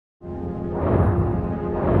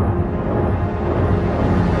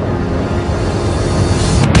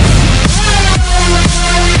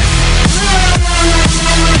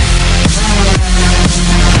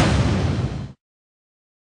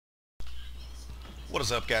What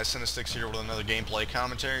is up, guys? Cinestics here with another gameplay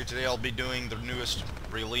commentary. Today I'll be doing the newest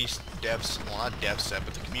released devs, well not dev set,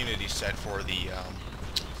 but the community set for the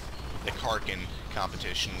Karkand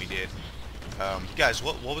competition we did. Guys,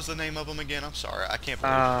 what was the name of them again? I'm sorry, I can't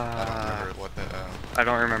believe I don't remember what the. I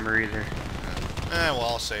don't remember either. Well,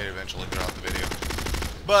 I'll say it eventually throughout the video.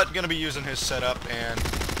 But gonna be using his setup and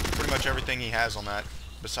pretty much everything he has on that,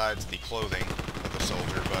 besides the clothing of the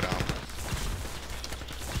soldier. But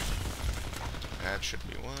that should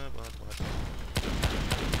be what.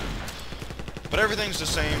 But everything's the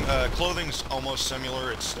same. Clothing's almost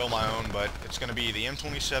similar. It's still my own, but it's going to be the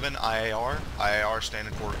M27 IAR. IAR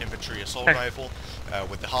standing for Infantry Assault Rifle,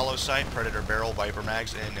 with the Holo Sight, Predator Barrel, Viper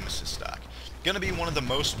Mags, and Nemesis Stock. Going to be one of the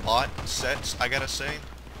most bought sets, I gotta say,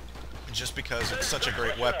 just because it's such a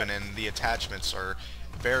great weapon and the attachments are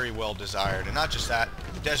very well desired. And not just that,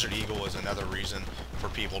 the Desert Eagle is another reason for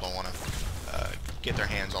people to want to get their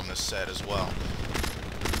hands on this set as well.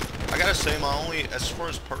 I gotta say, as far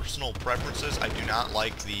as personal preferences, I do not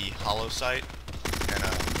like the Holo Sight, and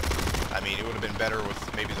I mean, it would have been better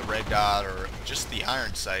with maybe the red dot or just the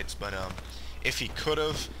iron sights. But if he could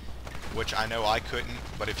have, which I know I couldn't,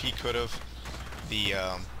 but if he could have, the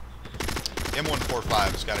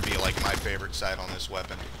M145 has got to be like my favorite sight on this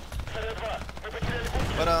weapon.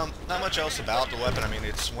 But not much else about the weapon. I mean,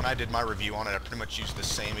 when I did my review on it, I pretty much used the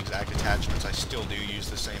same exact attachments. I still do use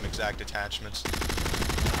the same exact attachments.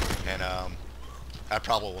 And I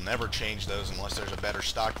probably will never change those unless there's a better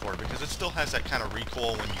stock for it, because it still has that kind of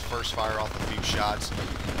recoil when you first fire off a few shots.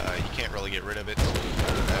 You can't really get rid of it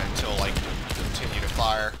until, like, you continue to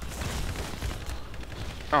fire.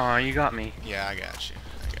 Aw, you got me. Yeah, I got you.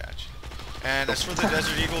 And as for the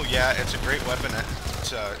Desert Eagle, yeah, it's a great weapon.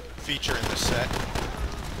 It's a feature in the set.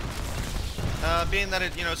 Being that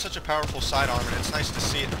it's such a powerful sidearm, and it's nice to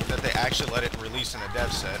see that they actually let it release in a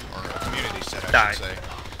dev set, or a community set, I should say.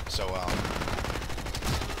 So,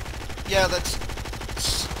 yeah, it's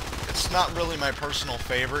not really my personal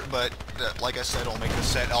favorite, but like I said, it'll make the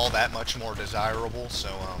set all that much more desirable. So,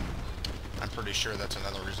 I'm pretty sure that's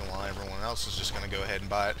another reason why everyone else is just going to go ahead and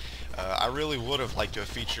buy it. I really would have liked to have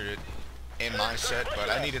featured it in my set, but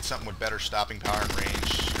I needed something with better stopping power and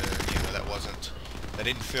range. That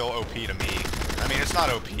didn't feel OP to me. I mean, it's not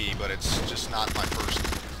OP, but it's just not my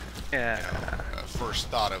first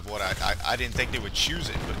thought of what I didn't think they would choose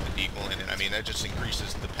it with the deagle in it. I mean, that just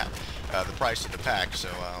increases the price of the pack. So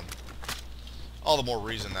all the more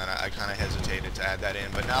reason that I kind of hesitated to add that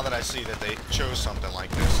in. But now that I see that they chose something like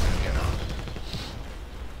this,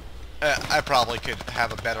 I probably could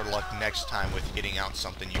have a better luck next time with getting out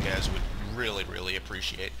something you guys would really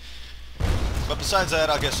appreciate. But besides that,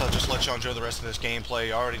 I guess I'll just let y'all enjoy the rest of this gameplay.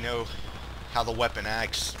 You already know how the weapon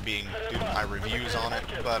acts, due to my reviews on it.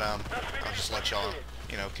 But I'll just let y'all,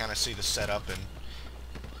 kind of see the setup and,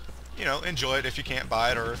 enjoy it if you can't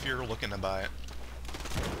buy it or if you're looking to buy it.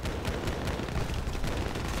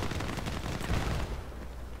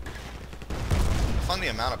 I find the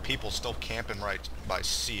amount of people still camping right by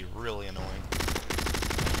C really annoying.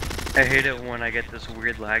 I hate it when I get this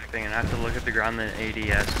weird lag thing and I have to look at the ground and ADS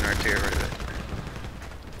in order to get rid of it.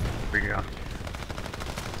 Here we go.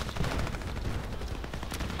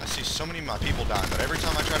 I see so many of my people dying, but every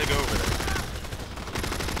time I try to go over there.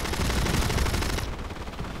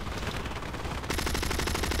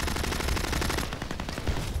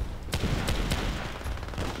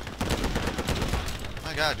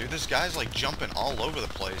 My god, dude, this guy's like jumping all over the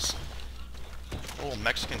place. A little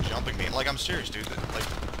Mexican jumping me. Like, I'm serious, dude. Like,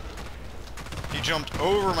 he jumped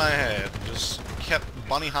over my head, just kept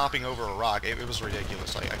bunny hopping over a rock. It was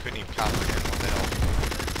ridiculous. Like, I couldn't even comprehend what the hell.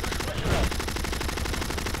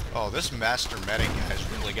 Oh, this master medic has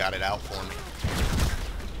really got it out for me.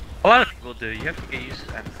 A lot of people do. You have to get used to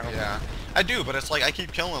that. Yeah, I do, but it's like I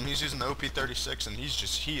keep killing him. He's using the OP36, and he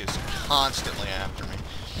is constantly after me.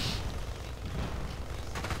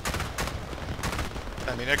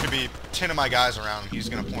 I mean, there could be 10 of my guys around, and he's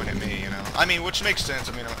going to point at me, I mean, which makes sense.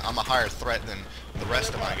 I mean, I'm a higher threat than the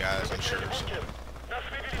rest of my guys, I'm sure. So.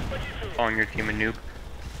 Calling your team a noob.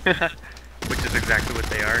 Which is exactly what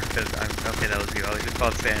they are, because okay, that was you. I was just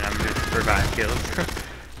about saying I'm just provide kills.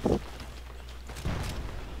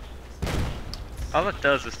 All it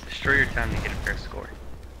does is destroy your time to get a fair score.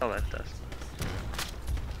 That's all that does.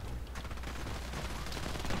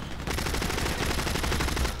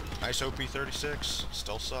 Nice OP36,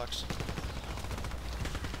 still sucks.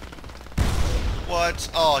 What?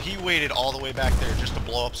 Oh, he waited all the way back there just to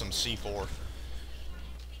blow up some C4.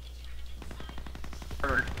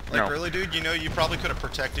 Like, really, dude? You probably could have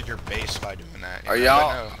protected your base by doing that. Are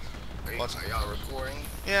y'all recording?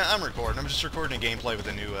 Yeah, I'm recording. I'm just recording a gameplay with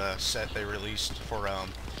a new set they released for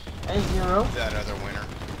Hey, Zero. that other winter.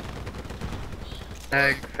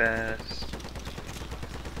 Agfest.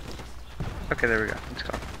 Okay, there we go. Let's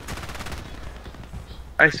go.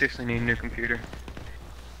 I seriously need a new computer.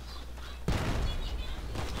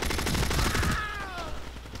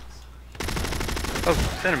 Oh,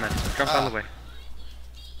 Cinnamon. Jump out of the way.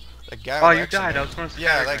 That guy Oh, with you XM8 died. I was going to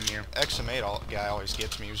Yeah, scatter that on you. XM8 guy always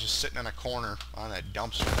gets me. He was just sitting in a corner on that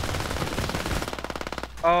dumpster.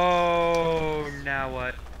 Oh, now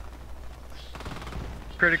what?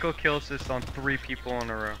 Critical kill assist on 3 people in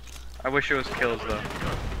a row. I wish it was kills though.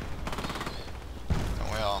 Oh,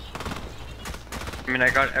 well. I mean,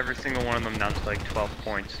 I got every single one of them down to like 12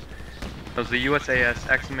 points. It was the USAS,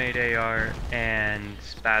 XM8 AR, and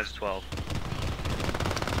Spaz 12.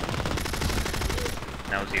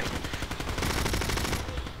 That was you.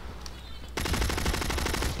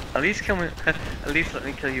 At least kill me. At least let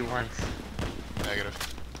me kill you once. Negative.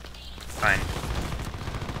 Fine.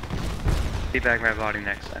 Teabag my body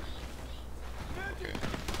next time. Okay.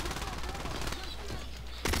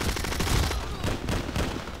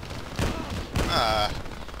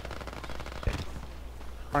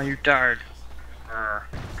 Oh, you died. Arr.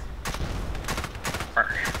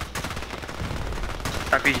 Arr.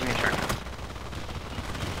 Stop eating me, shark.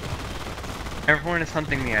 Everyone is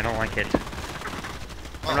hunting me. I don't like it.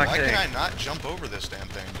 Oh, not why kidding. can I not jump over this damn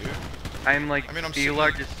thing, dude? I'm like I mean, I'm the sitting-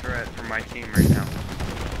 largest threat for my team right now.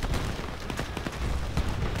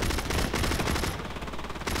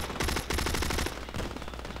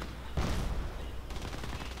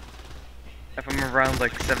 If I'm around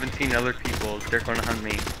like 17 other people, they're gonna hunt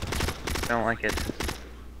me. I don't like it.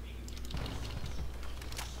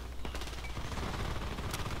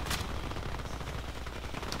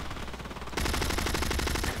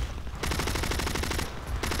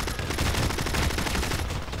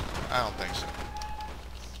 I don't think so.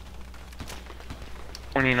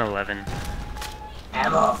 2011.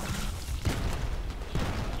 Ammo.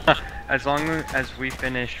 As long as we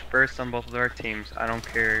finish first on both of our teams, I don't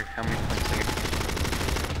care how many points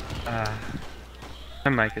I get.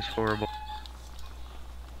 My mic is horrible.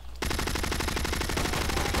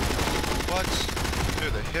 What?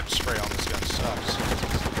 Dude, the hip spray on this gun sucks.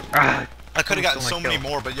 Ah, I could have gotten Stole so my many kill.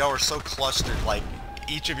 more, but y'all were so clustered, like,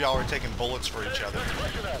 each of y'all were taking bullets for each other.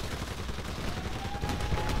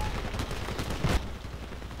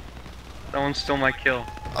 Someone stole my kill.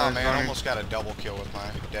 Oh was man, I running- almost got a double kill with my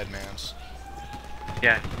dead man's.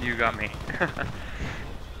 Yeah, you got me.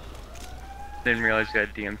 Didn't realize you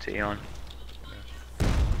had DMT on.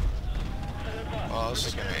 Well, this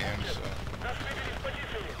is gonna end, so.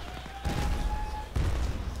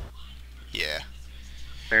 Yeah.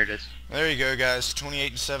 There it is. There you go, guys.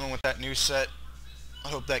 28-7 with that new set. I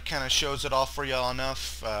hope that kind of shows it off for y'all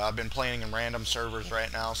enough. I've been playing in random servers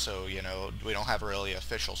right now, so, you know, we don't have a really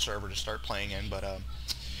official server to start playing in, but,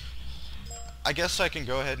 I guess I can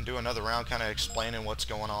go ahead and do another round kind of explaining what's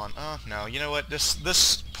going on. No, you know what?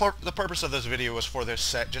 The purpose of this video was for this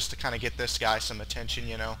set, just to kind of get this guy some attention,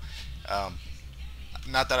 you know.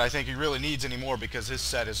 Not that I think he really needs any more, because his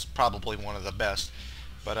set is probably one of the best.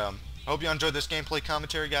 But, I hope you enjoyed this gameplay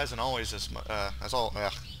commentary, guys, and always,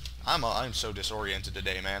 I'm so disoriented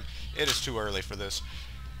today, man. It is too early for this.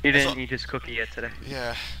 You didn't eat his cookie yet today.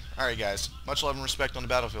 Yeah. Alright, guys. Much love and respect on the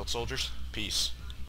battlefield, soldiers. Peace.